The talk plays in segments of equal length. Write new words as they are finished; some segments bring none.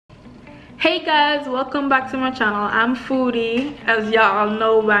Hey guys, welcome back to my channel. I'm Foodie, as y'all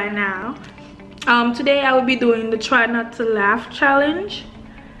know by now. Today I will be doing the try not to laugh challenge,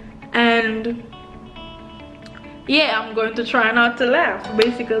 and yeah, I'm going to try not to laugh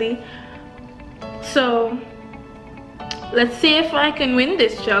basically. So let's see if I can win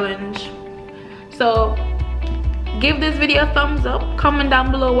this challenge. So give this video a thumbs up, comment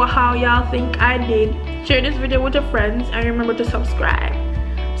down below how y'all think I did, share this video with your friends, and remember to subscribe.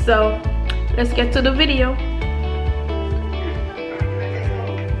 So let's get to the video.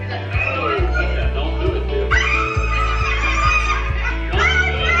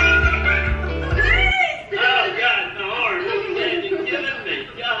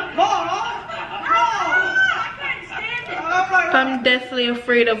 I'm deathly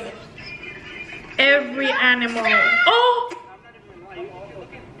afraid of every animal. Oh!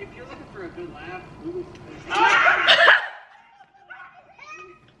 If you're looking for a good laugh,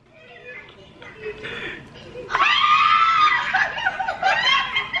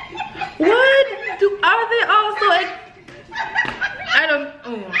 What? Are they also like, I don't,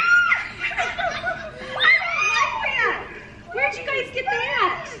 oh. Where'd you guys get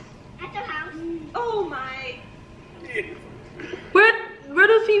that? At the house. Oh my. Where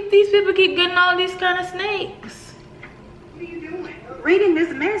do these people keep getting all these kind of snakes? What are you doing? reading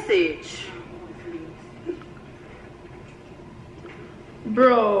this message.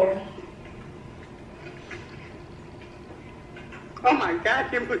 Bro. Oh my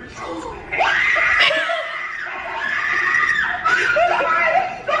God, it was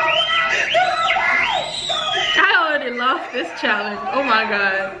I already lost this challenge. Oh my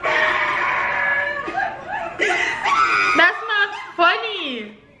God. That's not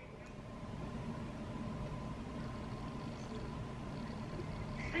funny.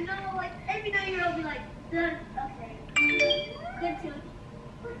 I know, like, every night you'll be like, okay. Good too.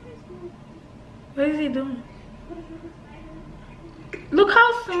 What is he doing? Look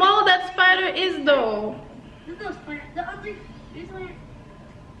how small that spider is though. Look at those spiders. The ugly. This one.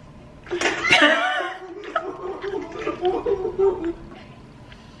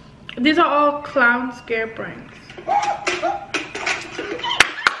 These are all clown scare pranks.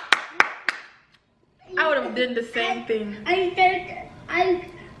 I would have done the same thing. I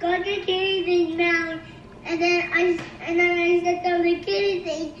got the kitty thing now, and then I stepped on the kitty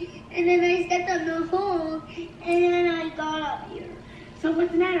thing, and then I stepped on the hole, and then I got up here. So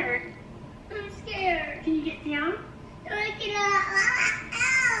what's the matter? I'm scared. Can you get down? I cannot.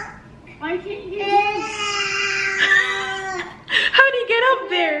 Why can't you get down? How'd he get up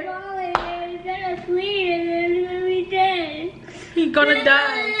there? I'm gonna sleep, and then I'm gonna be dead. He's gonna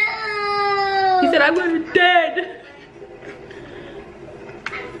die. He said, I'm gonna be dead.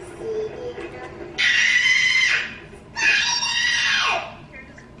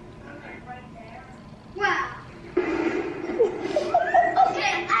 Wow.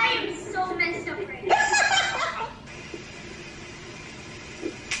 Okay, I am so messed up right now.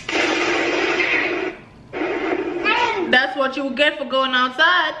 That's what you will get for going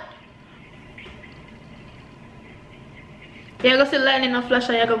outside. You go see lightning and flash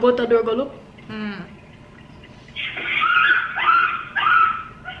and you go to the door, go look.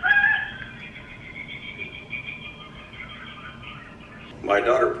 My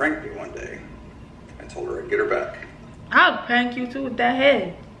daughter pranked me one day. I told her I'd get her back. I'll prank you too with that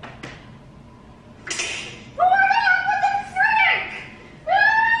head.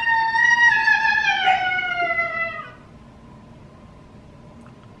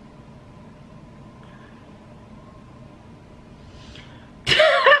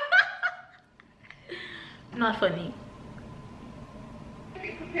 Not funny.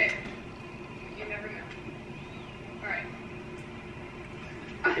 Okay. You never know. Alright.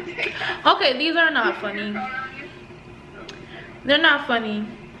 Okay, these are not funny. They're not funny.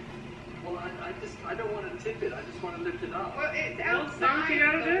 Well, I don't want to tip it. I just want to lift it up. Well, it's outside. Do what you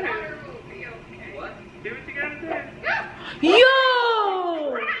gotta do. The water will be okay. What? Do what you gotta do. Yo!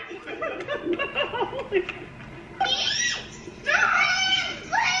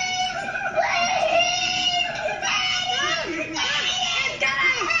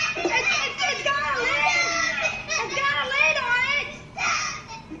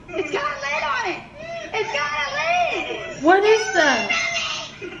 What is that?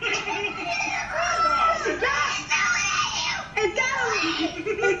 It's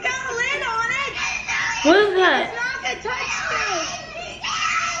got a lid on it. What is that? It's not gonna touch you.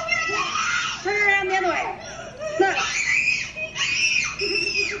 Turn around the other way. Look.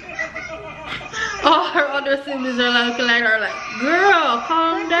 All her other siblings are looking at her like, girl,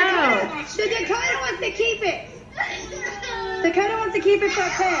 calm down. The toilet wants to keep it. Dakota wants to keep it for a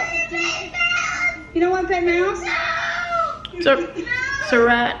pet. You don't want pet mouse? It's a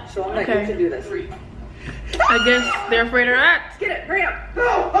rat. So I'm not going to do this. I guess they're afraid of rats. Get it, hurry up.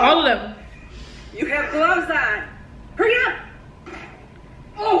 All of them. You have gloves on. Hurry up.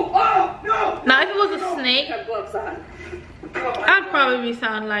 Oh, no. Now if it was a You snake, have gloves on. I'd probably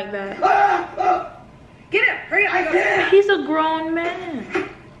sound like that. Get it, hurry up. I can't. He's a grown man.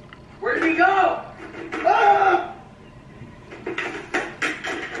 Where did he go? He's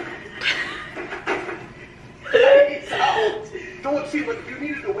out. Don't see what you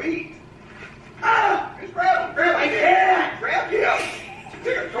needed to wait. Just grab him, grab him. I can't. Grab him.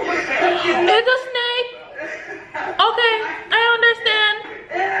 Throw it back. It's a snake. Okay, I understand.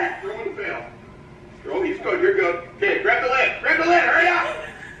 Throw him the fail. Oh, he's good. You're good. Okay, grab the lid. Grab the lid. Hurry up.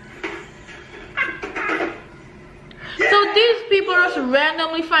 So these people are just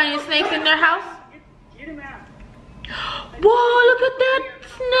randomly finding snakes in their house? Get him out. Whoa, look at that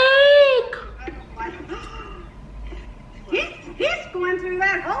snake! He's going through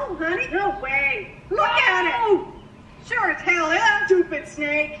that hole, honey. No way. Look at it. Sure as hell is. Stupid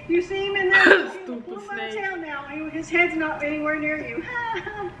snake. You see him in there? Stupid Pull my snake. tail now. His head's not anywhere near you.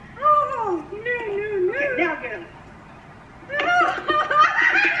 Oh, no. Okay, now get him.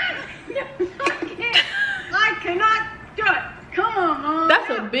 I cannot do it. Come on, Mom. That's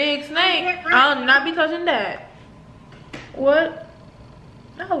a big snake. I'll not be touching that. What?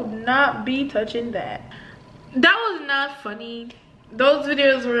 I would not be touching that. That was not funny. Those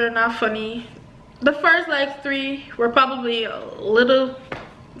videos were not funny. The first like 3 were probably a little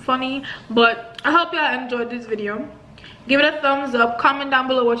funny, but I hope y'all enjoyed this video. Give it a thumbs up. Comment down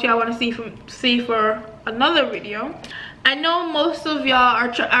below what y'all want to see for another video. I know most of y'all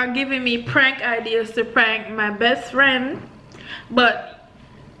are giving me prank ideas to prank my best friend, but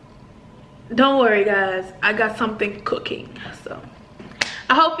don't worry guys, I got something cooking. So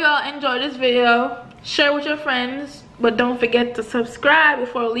I hope y'all enjoyed this video. Share with your friends, but don't forget to subscribe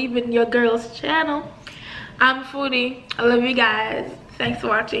before leaving your girl's channel. I'm Foodie. I love you guys. Thanks for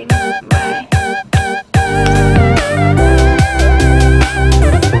watching. Bye.